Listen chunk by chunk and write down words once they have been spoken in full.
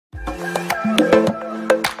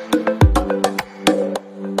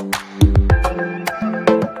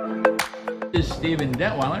Stephen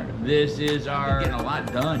Detweiler. This is our getting a lot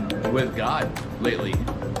done with God lately.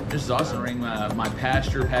 This is also my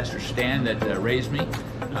pastor, Pastor Stan, that raised me.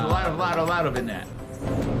 There's a lot of in that.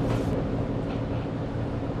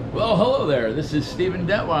 Well, hello there. This is Stephen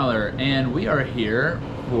Detweiler, and we are here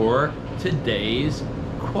for today's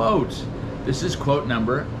quote. This is quote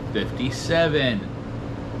number 57.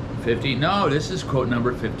 No, this is quote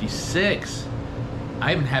number 56.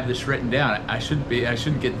 I even have this written down. I shouldn't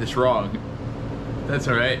get this wrong. That's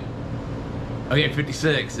all right. Okay,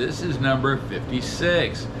 56. This is number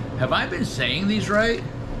 56. Have I been saying these right?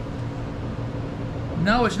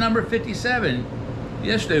 No, it's number 57.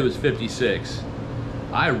 Yesterday was 56.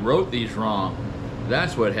 I wrote these wrong.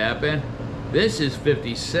 That's what happened. This is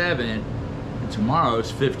 57, and tomorrow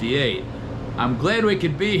is 58. I'm glad we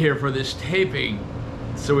could be here for this taping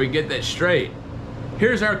so we get that straight.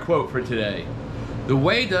 Here's our quote for today. The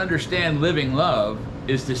way to understand living love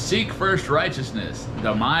is to seek first righteousness,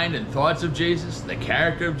 the mind and thoughts of Jesus, the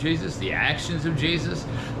character of Jesus, the actions of Jesus.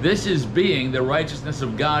 This is being the righteousness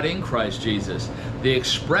of God in Christ Jesus, the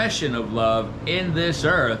expression of love in this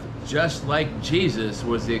earth, just like Jesus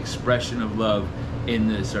was the expression of love in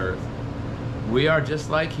this earth. We are just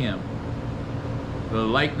like him, the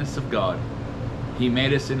likeness of God. He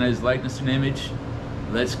made us in his likeness and image.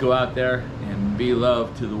 Let's go out there and be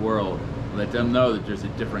love to the world. Let them know that there's a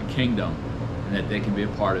different kingdom and that they can be a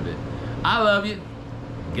part of it. I love you.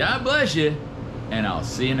 God bless you. And I'll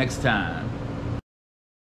see you next time.